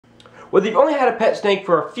Whether you've only had a pet snake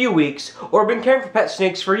for a few weeks or been caring for pet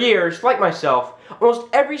snakes for years, like myself, almost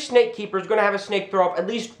every snake keeper is going to have a snake throw up at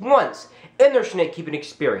least once in their snake keeping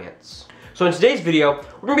experience. So in today's video,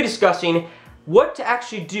 we're going to be discussing what to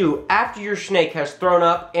actually do after your snake has thrown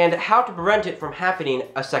up and how to prevent it from happening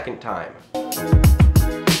a second time.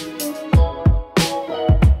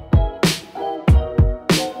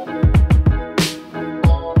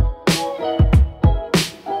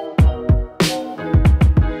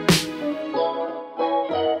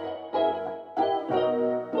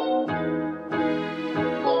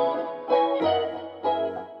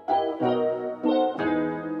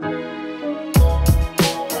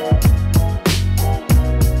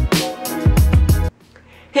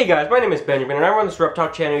 Hey guys, my name is Benjamin and I run this reptile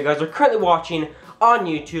channel you guys are currently watching on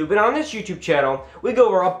YouTube. And on this YouTube channel, we go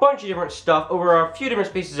over a bunch of different stuff, over a few different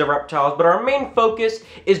species of reptiles, but our main focus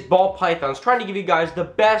is ball pythons, trying to give you guys the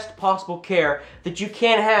best possible care that you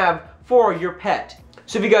can have for your pet.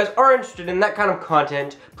 So if you guys are interested in that kind of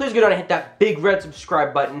content, please go down and hit that big red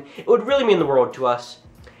subscribe button. It would really mean the world to us.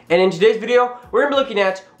 And in today's video, we're going to be looking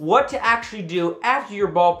at what to actually do after your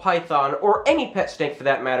ball python, or any pet snake for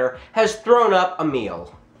that matter, has thrown up a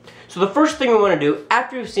meal. So the first thing we want to do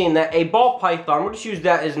after we've seen that a ball python, we'll just use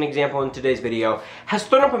that as an example in today's video, has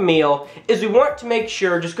thrown up a meal, is we want to make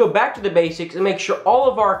sure, just go back to the basics and make sure all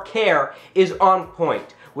of our care is on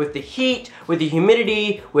point. With the heat, with the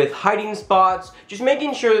humidity, with hiding spots, just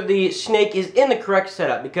making sure that the snake is in the correct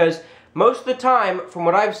setup, because most of the time, from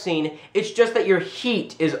what I've seen, it's just that your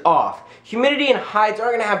heat is off. Humidity and hides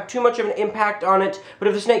aren't going to have too much of an impact on it, but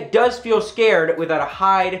if the snake does feel scared without a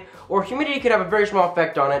hide, or humidity could have a very small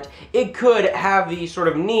effect on it, it could have the sort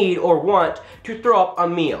of need or want to throw up a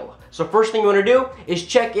meal. So first thing you want to do is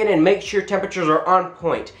check in and make sure temperatures are on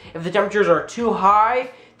point. If the temperatures are too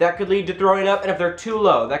high, that could lead to throwing up, and if they're too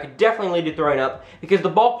low, that could definitely lead to throwing up, because the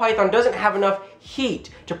ball python doesn't have enough heat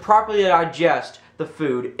to properly digest the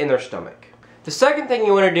food in their stomach. The second thing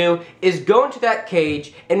you want to do is go into that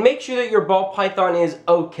cage and make sure that your ball python is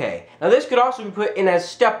okay. Now this could also be put in as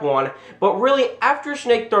step one, but really after a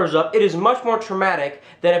snake throws up, it is much more traumatic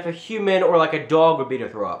than if a human or like a dog would be to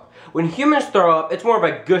throw up. When humans throw up, it's more of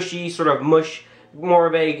a gushy sort of mush, more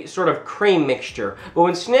of a sort of cream mixture. But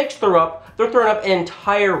when snakes throw up, they're throwing up an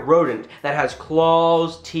entire rodent that has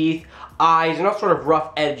claws, teeth, eyes, and all sort of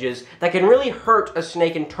rough edges that can really hurt a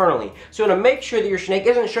snake internally. So you want to make sure that your snake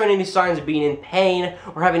isn't showing any signs of being in pain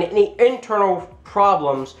or having any internal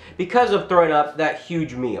problems because of throwing up that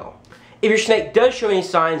huge meal. If your snake does show any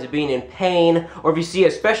signs of being in pain, or if you see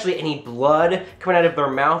especially any blood coming out of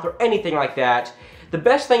their mouth or anything like that, the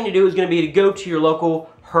best thing to do is going to be to go to your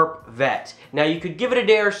local herp vet. Now you could give it a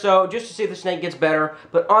day or so just to see if the snake gets better,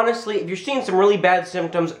 but honestly, if you're seeing some really bad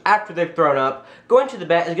symptoms after they've thrown up, going to the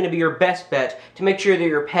vet is going to be your best bet to make sure that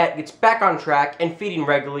your pet gets back on track and feeding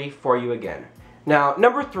regularly for you again. Now,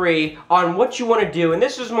 number 3 on what you want to do, and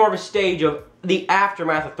this is more of a stage of the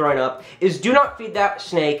aftermath of throwing up, is do not feed that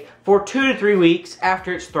snake for 2 to 3 weeks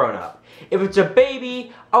after it's thrown up. If it's a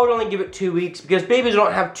baby, I would only give it 2 weeks, because babies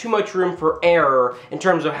don't have too much room for error in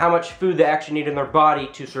terms of how much food they actually need in their body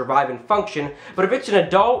to survive and function. But if it's an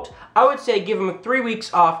adult, I would say give them 3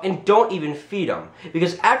 weeks off and don't even feed them.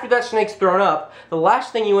 Because after that snake's thrown up, the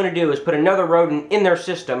last thing you want to do is put another rodent in their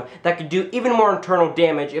system that could do even more internal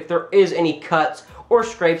damage if there is any cuts or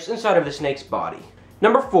scrapes inside of the snake's body.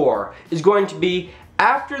 Number 4 is going to be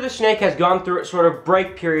after the snake has gone through its sort of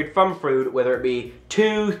break period from food, whether it be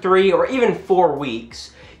 2, 3, or even 4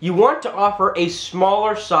 weeks, you want to offer a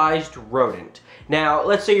smaller sized rodent. Now,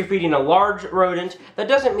 let's say you're feeding a large rodent. That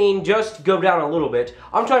doesn't mean just go down a little bit.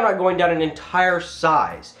 I'm talking about going down an entire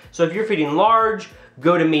size. So if you're feeding large,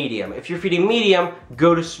 go to medium. If you're feeding medium,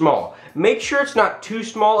 go to small. Make sure it's not too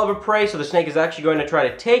small of a prey so the snake is actually going to try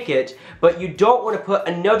to take it, but you don't want to put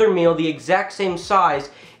another meal the exact same size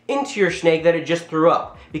into your snake that it just threw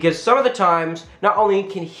up, because some of the times not only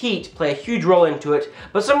can heat play a huge role into it,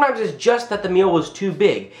 but sometimes it's just that the meal was too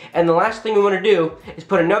big, and the last thing we want to do is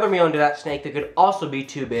put another meal into that snake that could also be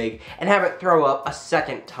too big and have it throw up a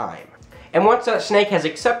second time. And once that snake has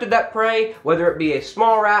accepted that prey, whether it be a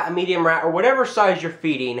small rat, a medium rat, or whatever size you're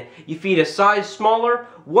feeding, you feed a size smaller.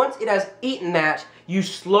 Once it has eaten that, you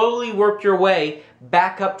slowly work your way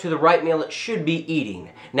back up to the right meal it should be eating.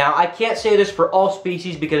 Now, I can't say this for all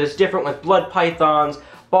species because it's different with blood pythons,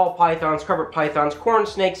 ball pythons, carpet pythons, corn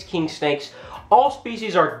snakes, king snakes. All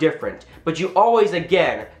species are different, but you always,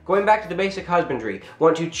 again, going back to the basic husbandry,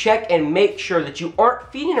 want to check and make sure that you aren't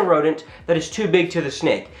feeding a rodent that is too big to the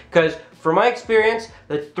snake. Because from my experience,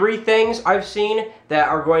 the 3 things I've seen that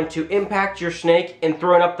are going to impact your snake in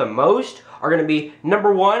throwing up the most are going to be,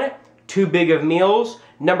 number 1, too big of meals,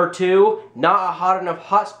 Number 2, not a hot enough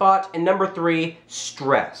hotspot. And number 3,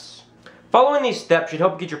 stress. Following these steps should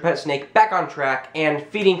help get your pet snake back on track and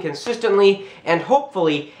feeding consistently and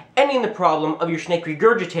hopefully ending the problem of your snake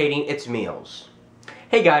regurgitating its meals.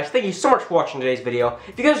 Hey guys, thank you so much for watching today's video.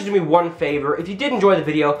 If you guys would do me one favor, if you did enjoy the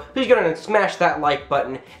video, please go ahead and smash that like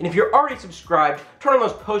button. And if you're already subscribed, turn on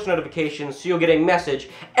those post notifications so you'll get a message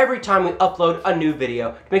every time we upload a new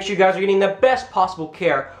video to make sure you guys are getting the best possible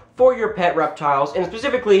care for your pet reptiles and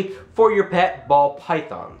specifically for your pet ball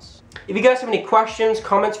pythons. If you guys have any questions,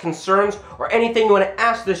 comments, concerns, or anything you want to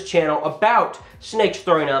ask this channel about snakes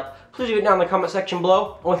throwing up, please leave it down in the comment section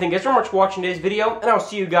below. I want to thank you guys so much for watching today's video, and I'll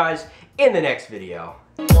see you guys in the next video.